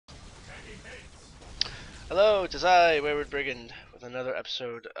Hello, it is I, Wayward Brigand, with another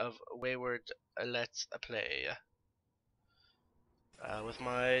episode of Wayward Let's Play. With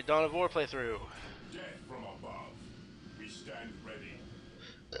my Dawn of War playthrough. Death from above. We stand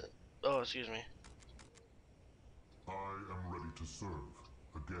ready. Oh, excuse me. I am ready to serve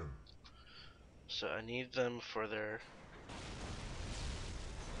again. So I need them for their...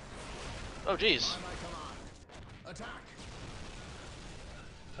 Oh, jeez. Attack.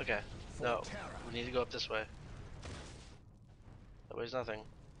 Okay. No, we need to go up this way. That way is nothing.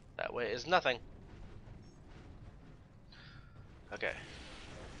 That way is nothing. Okay.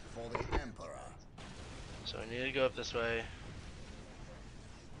 For the Emperor. So I need to go up this way.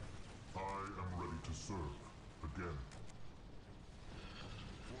 I am ready to serve again.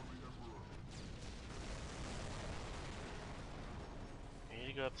 For the Emperor. I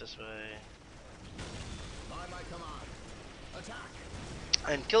need to go up this way. By my command. Attack.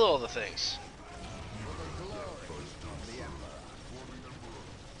 And kill all the things. For the glory of the Emperor. For the Emperor.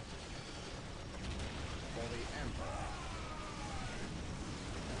 For the Emperor.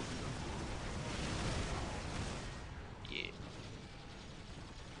 Yeah.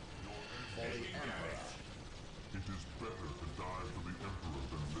 For the Emperor. It is better to die for the Emperor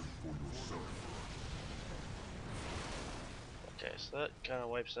than live for yourself. Okay, so that kind of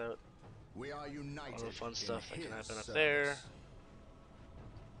wipes out We are united. all the fun in stuff that can his happen up service. there.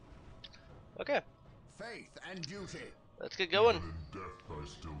 Okay, Faith and duty. let's get going. Even in death I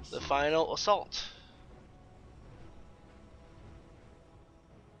still The serve. final assault.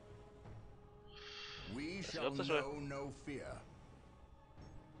 We Let's go shall up this way. know no fear.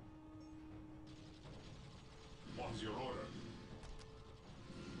 What's your order?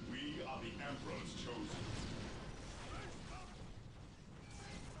 We are the Emperor's chosen.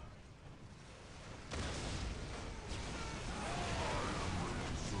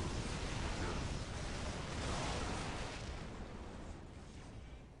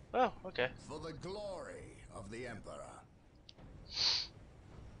 Oh, okay. For the glory of the Emperor.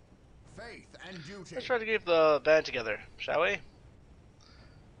 Faith and duty. Let's try to keep the band together, shall we?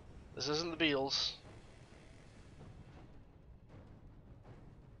 This isn't the Beatles.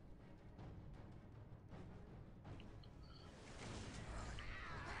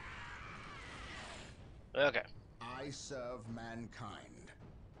 Okay. I serve mankind.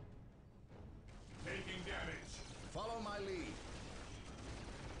 Taking damage. Follow my lead.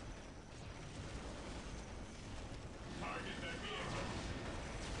 Target that vehicle.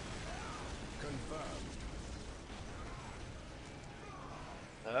 Confirmed.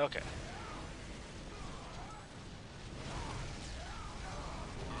 Okay.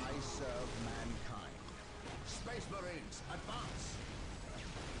 I serve mankind. Space Marines, advance.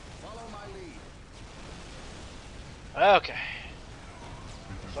 Follow my lead. Okay.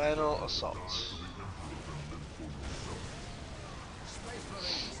 Final assault. Space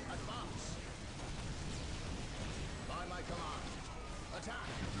Marines, advance. By my command. Attack.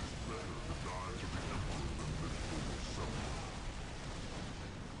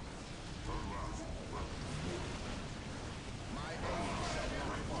 My aim shall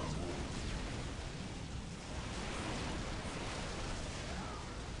not falter.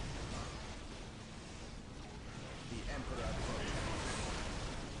 The Emperor protects.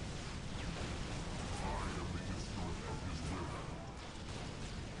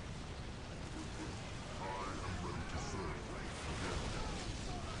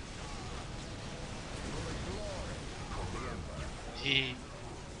 For the glory of the Emperor. He.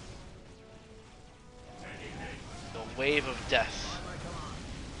 The wave of death. By my command.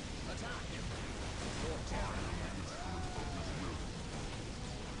 Attack. For terror.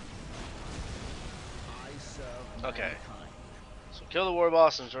 I serve Okay. mankind. So kill the war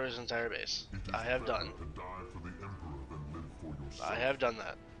boss and destroy his entire base. It is I have better done. to die for the Emperor than live for yourself. I have done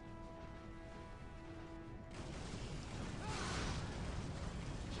that.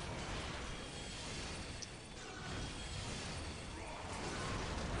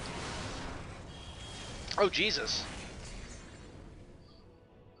 Oh, Jesus.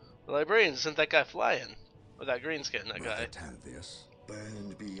 The librarian sent that guy flying. With that green skin, that guy. Tanthius.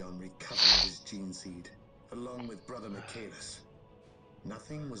 Burned beyond recovery of his gene seed, along with Brother Michaelis.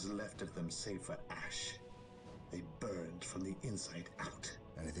 Nothing was left of them save for ash. They burned from the inside out.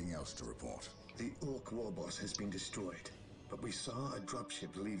 Anything else to report? The Orc warboss has been destroyed, but we saw a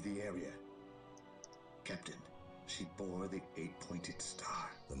dropship leave the area. Captain, she bore the 8-pointed star.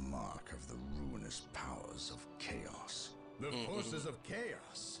 The mark of the ruinous powers of chaos. The forces of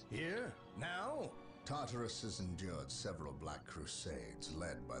chaos? Here? Now? Tartarus has endured several Black Crusades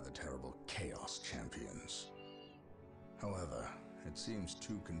led by the terrible Chaos Champions. However, it seems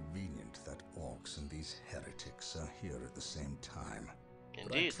too convenient that orcs and these heretics are here at the same time.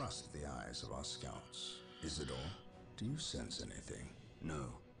 But I Indeed. trust the eyes of our scouts. Isidore, do you sense anything? No,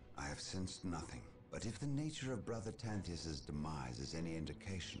 I have sensed nothing. But if the nature of Brother Tantius's demise is any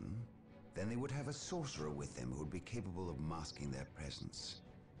indication, then they would have a sorcerer with them who would be capable of masking their presence,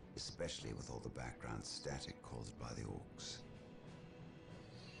 especially with all the background static caused by the orcs.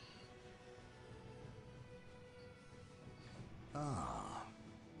 Ah,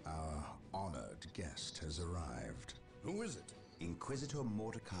 our honored guest has arrived. Who is it? Inquisitor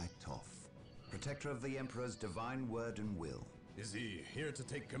Mordecai Toth, protector of the Emperor's divine word and will. Is he here to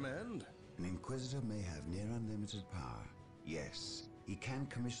take command? An Inquisitor may have near unlimited power. Yes, he can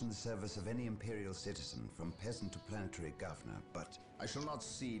commission the service of any Imperial citizen, from peasant to planetary governor, but I shall not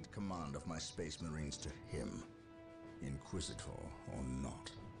cede command of my space marines to him, Inquisitor or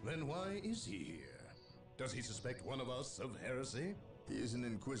not. Then why is he here? Does he suspect one of us of heresy? He is an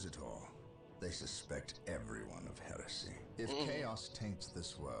Inquisitor. They suspect everyone of heresy. If chaos taints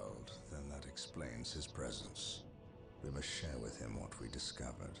this world, then that explains his presence. We must share with him what we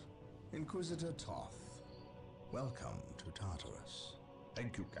discovered. Inquisitor Toth, welcome to Tartarus.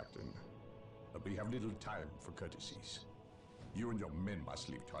 Thank you, Captain. But we have little time for courtesies. You and your men must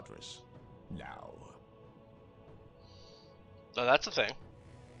leave Tartarus. Now. Oh, that's a thing.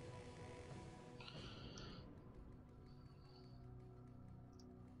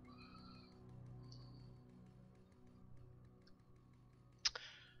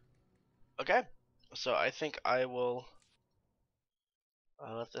 Okay, so I think I will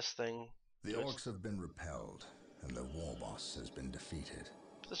let this thing. The orcs have been repelled, and the war boss has been defeated.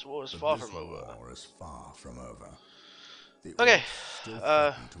 This war is But far this from over. war is far from over. The Okay, orcs still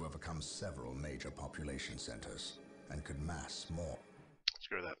threaten to overcome several major population centers, and could mass more.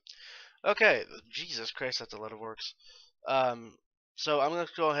 Screw that. Okay, Jesus Christ, that's a lot of works. So I'm gonna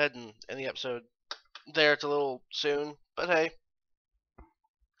go ahead and end the episode there. It's a little soon, but hey,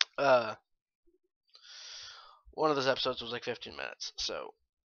 one of those episodes was like 15 minutes, so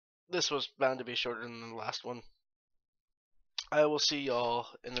this was bound to be shorter than the last one. I will see y'all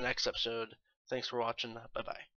in the next episode. Thanks for watching. Bye bye.